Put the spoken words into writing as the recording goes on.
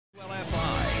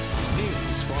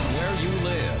news from where you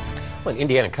live. Well, an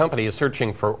Indiana company is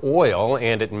searching for oil,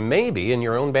 and it may be in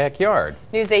your own backyard.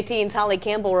 News 18's Holly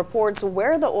Campbell reports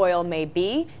where the oil may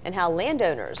be and how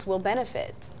landowners will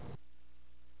benefit.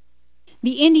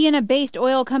 The Indiana-based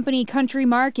oil company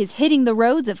CountryMark is hitting the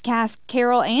roads of Cass,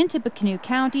 Carroll, and Tippecanoe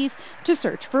counties to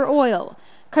search for oil.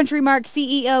 CountryMark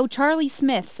CEO Charlie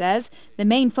Smith says the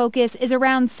main focus is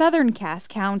around southern Cass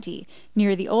County,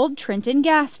 near the old Trenton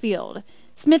gas field.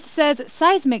 Smith says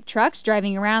seismic trucks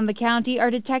driving around the county are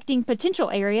detecting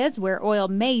potential areas where oil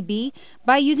may be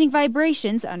by using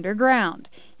vibrations underground.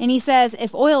 And he says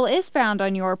if oil is found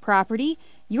on your property,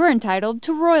 you're entitled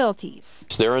to royalties.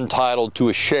 They're entitled to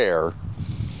a share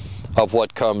of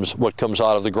what comes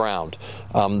out of the ground.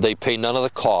 They pay none of the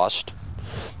cost,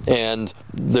 and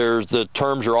the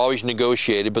terms are always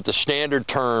negotiated, but the standard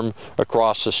term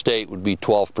across the state would be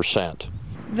 12%.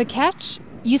 The catch?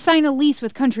 You sign a lease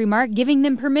with CountryMark giving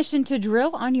them permission to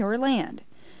drill on your land.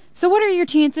 So what are your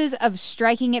chances of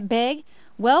striking it big?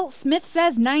 Well, Smith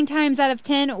says 9 times out of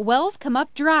 10 wells come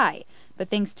up dry. But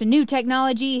thanks to new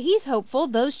technology, he's hopeful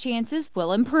those chances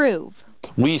will improve.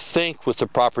 We think with the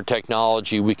proper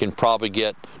technology we can probably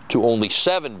get to only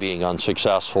 7 being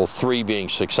unsuccessful, 3 being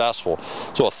successful.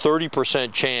 So a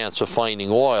 30% chance of finding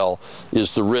oil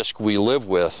is the risk we live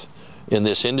with in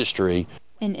this industry.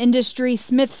 An industry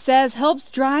Smith says helps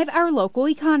drive our local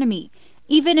economy,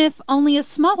 even if only a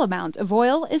small amount of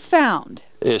oil is found.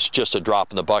 It's just a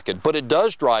drop in the bucket, but it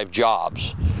does drive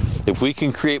jobs. If we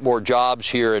can create more jobs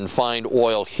here and find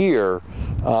oil here,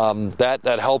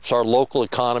 that helps our local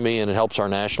economy and it helps our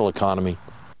national economy.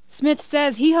 Smith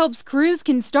says he hopes crews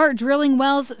can start drilling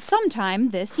wells sometime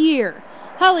this year.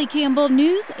 Holly Campbell,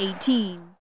 News 18.